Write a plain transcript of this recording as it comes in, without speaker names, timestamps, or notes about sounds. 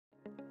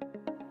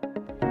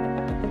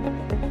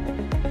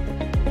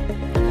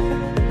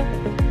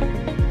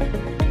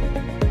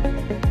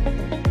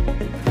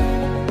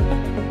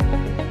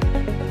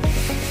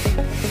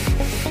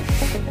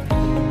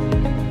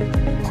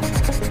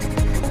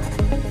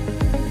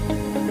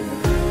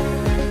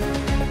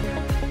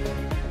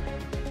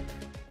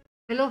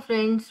Hello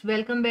friends,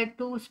 welcome back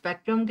to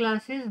Spectrum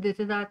classes. This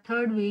is our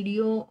third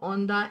video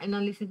on the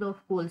analysis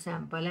of coal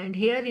sample, and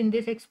here in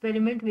this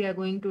experiment we are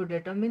going to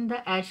determine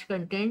the ash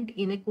content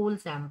in a coal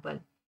sample.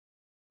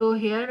 So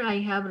here I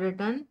have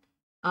written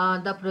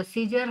the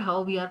procedure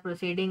how we are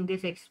proceeding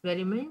these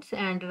experiments,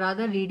 and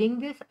rather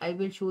reading this I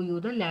will show you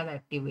the lab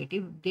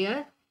activity.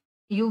 There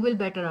you will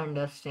better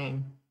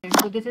understand. And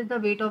so this is the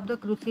weight of the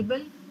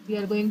crucible. We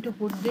are going to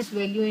put this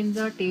value in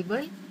the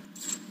table.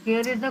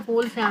 Here is the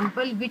coal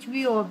sample which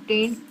we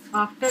obtained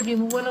after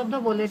removal of the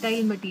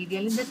volatile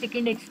material in the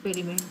second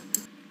experiment.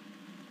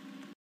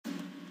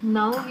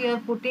 Now we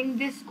are putting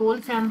this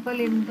coal sample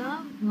in the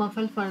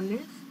muffle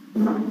furnace,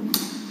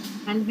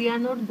 and we are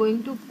not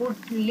going to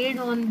put lid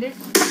on this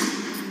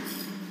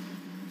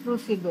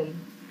crucible.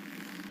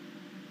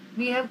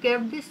 We have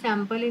kept this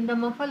sample in the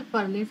muffle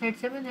furnace at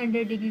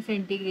 700 degrees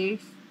centigrade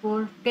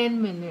for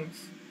 10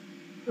 minutes.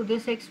 So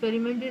this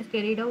experiment is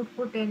carried out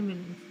for 10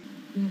 minutes.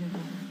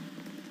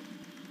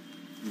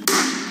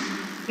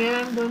 Here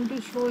I am going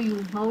to show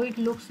you how it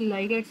looks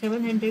like at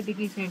 700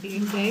 degrees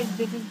centigrade. Guys,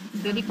 this is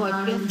very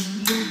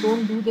cautious. You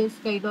don't do this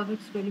kind of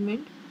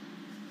experiment.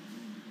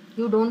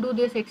 You don't do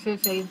this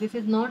exercise. This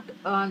is not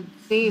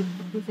safe.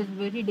 This is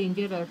very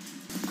dangerous.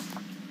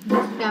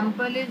 This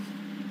sample is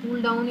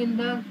cooled down in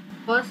the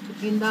first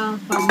in the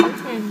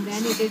furnace, and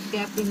then it is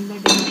kept in the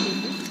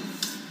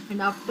desiccator. And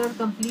after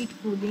complete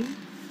cooling,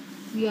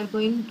 we are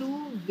going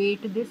to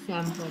weight this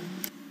sample.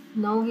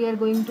 Now we are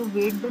going to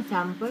weight the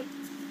sample.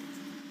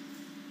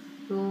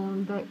 So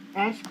the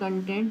ash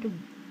content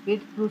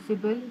with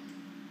crucible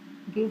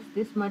gives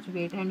this much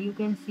weight, and you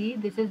can see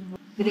this is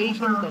grayish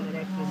in color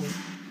actually.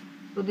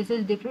 So this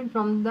is different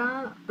from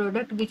the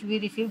product which we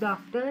received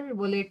after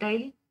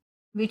volatile,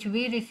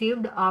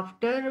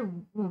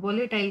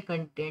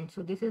 content.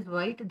 So this is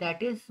white,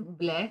 that is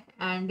black,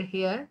 and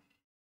here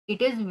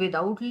it is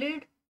without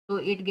lid, so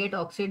it get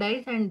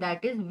oxidized, and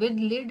that is with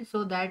lid,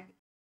 so that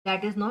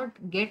is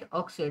not get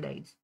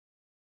oxidized.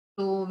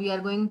 So we are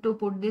going to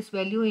put this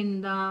value in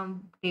the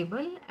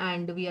table,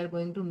 and we are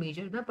going to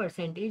measure the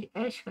percentage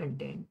ash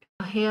content.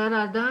 Here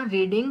are the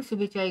readings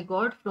which I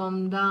got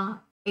from the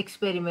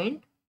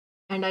experiment,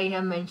 and I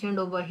have mentioned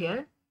over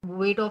here.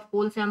 Weight of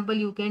coal sample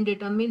you can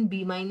determine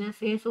B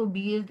minus A. So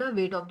B is the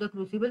weight of the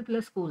crucible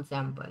plus coal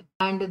sample,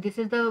 and this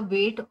is the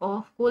weight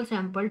of coal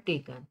sample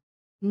taken.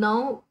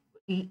 Now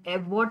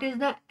what is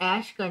the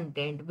ash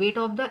content, weight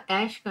of the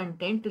ash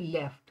content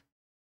left?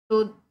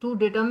 So to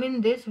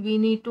determine this, we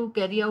need to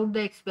carry out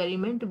the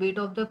experiment weight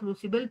of the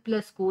crucible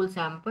plus coal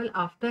sample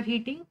after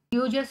heating.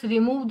 You just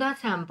remove the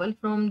sample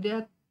from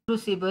the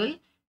crucible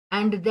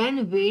and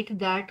then weight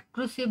that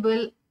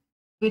crucible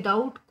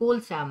without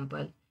coal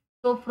sample.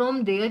 So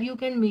from there you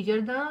can measure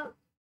the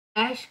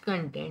ash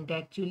content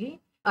actually.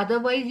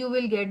 Otherwise you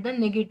will get the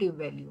negative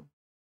value.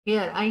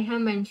 Here I have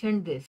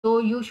mentioned this. So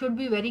you should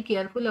be very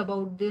careful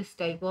about this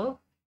type of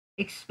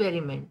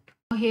experiment.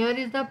 Here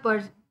is the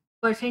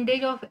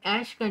percentage of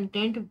ash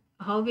content.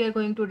 How we are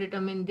going to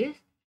determine this?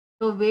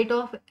 So weight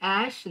of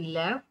ash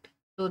left,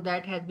 so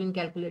that has been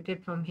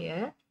calculated from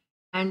here,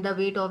 and the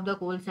weight of the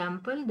coal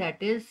sample,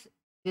 that is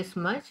this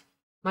much,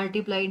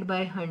 multiplied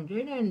by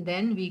 100, and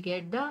then we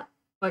get the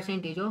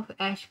percentage of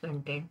ash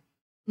content.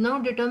 Now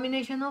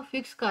determination of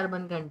fixed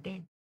carbon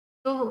content.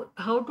 So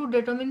how to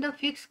determine the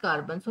fixed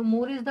carbon? So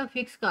more is the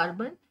fixed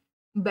carbon,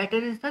 better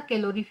is the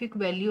calorific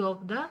value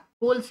of the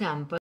coal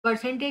sample.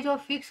 Percentage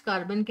of fixed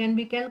carbon can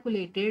be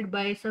calculated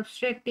by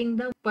subtracting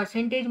the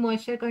percentage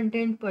moisture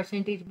content,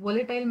 percentage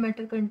volatile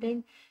matter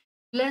content,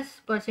 plus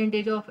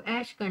percentage of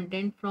ash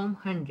content from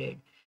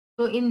 100.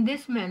 So in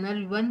this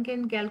manner one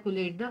can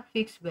calculate the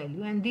fixed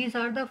value, and these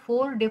are the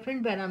four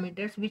different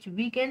parameters which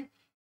we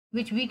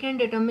can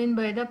determine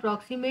by the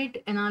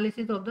proximate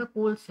analysis of the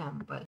coal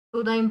sample.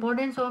 So the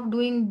importance of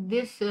doing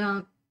this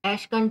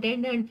ash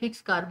content and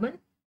fixed carbon.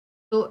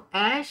 So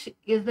ash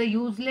is the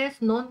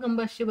useless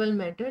non-combustible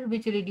matter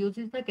which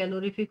reduces the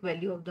calorific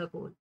value of the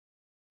coal.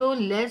 So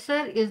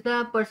lesser is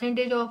the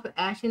percentage of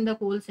ash in the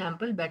coal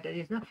sample, better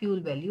is the fuel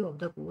value of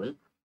the coal.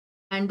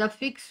 And the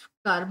fixed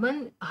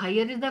carbon,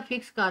 higher is the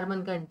fixed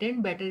carbon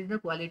content, better is the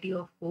quality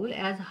of coal,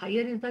 as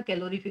higher is the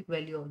calorific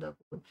value of the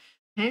coal.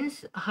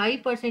 Hence, high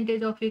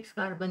percentage of fixed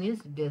carbon is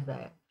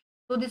desired.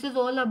 So this is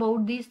all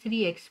about these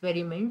three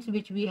experiments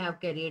which we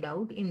have carried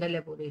out in the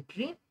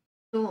laboratory.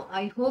 So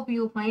I hope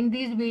you find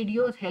these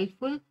videos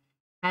helpful,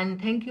 and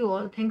thank you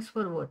all. Thanks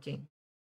for watching.